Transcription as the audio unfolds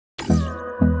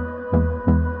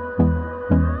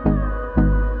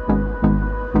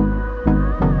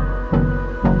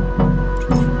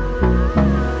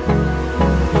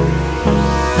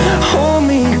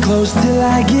close till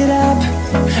I get up.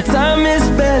 Time is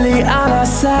barely on our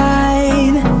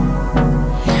side.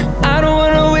 I don't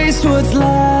wanna waste what's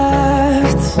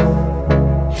left.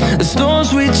 The storms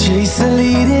we chase are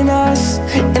leading us,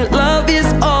 and love is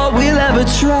all we'll ever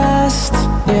trust.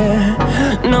 Yeah,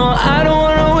 no, I don't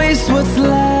wanna waste what's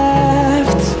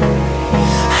left.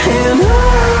 And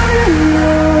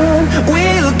on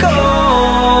we'll go,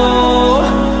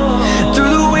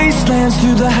 through the wastelands,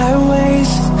 through the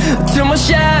highways, till my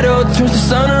shadow turns to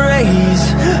sun rays.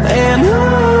 And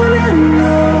on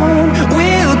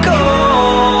we'll go,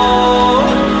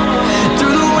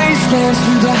 through the wastelands,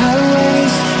 through the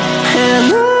highways, and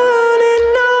on we'll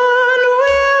go.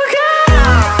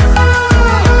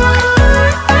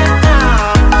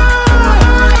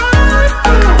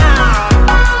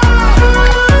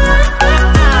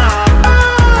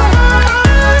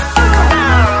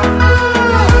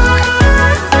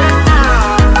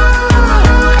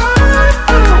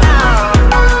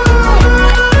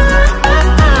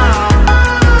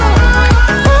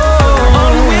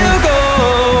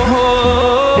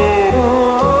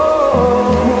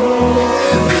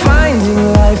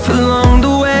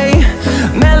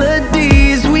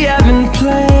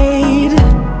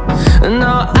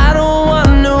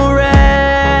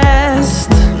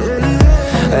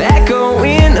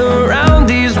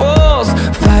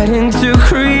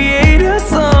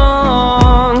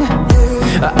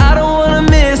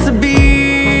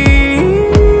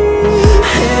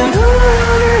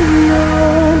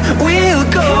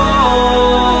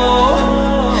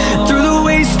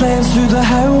 Through the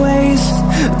highways,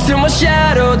 till my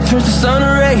shadow turns to sun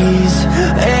rays.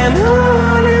 And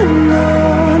on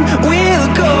we'll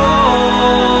go,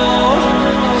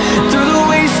 through the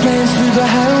wastelands, through the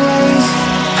highways,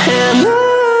 and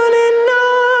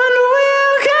on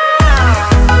we'll go.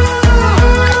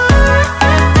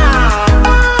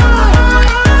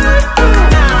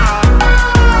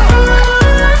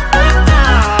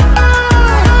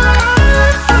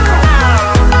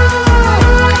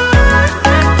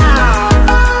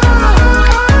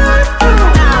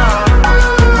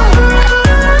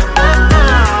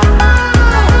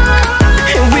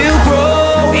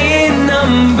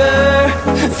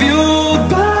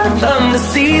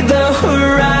 See the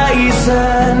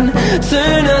horizon,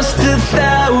 turn us to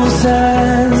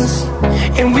thousands,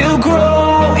 and we'll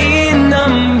grow in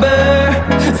number,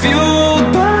 fueled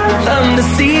by them. To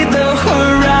see the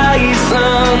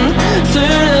horizon,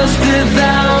 turn us to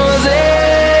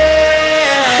thousands,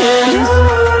 and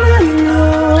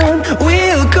on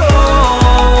we'll go,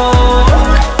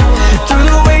 through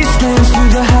the wastelands,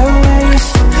 through the highways,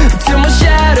 till my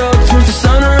shadow turns to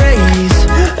sun rays.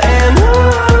 And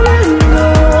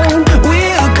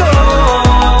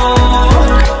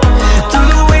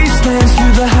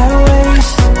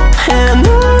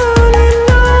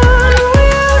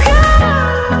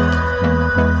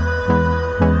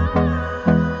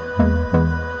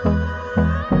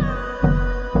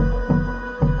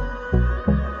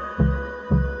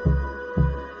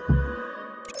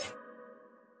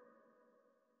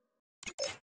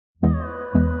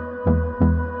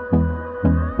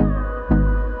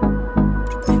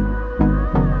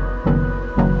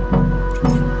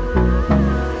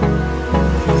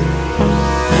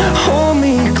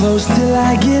close till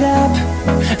I get up.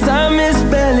 Time is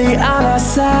barely on our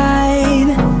side.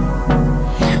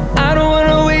 I don't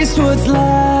wanna waste what's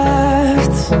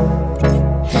left.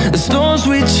 The storms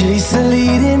we chase are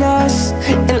leading us,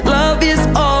 and love is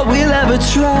all we'll ever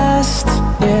trust.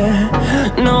 Yeah,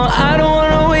 no, I don't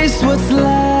wanna waste what's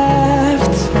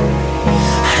left.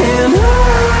 And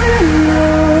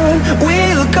on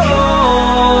we'll go,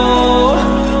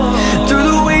 through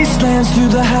the wastelands,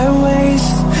 through the highways,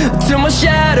 till my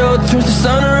shadow turns to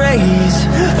sun rays.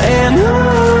 And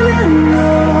on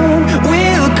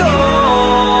we'll go,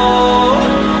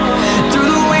 through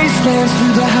the wastelands,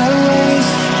 through the highways.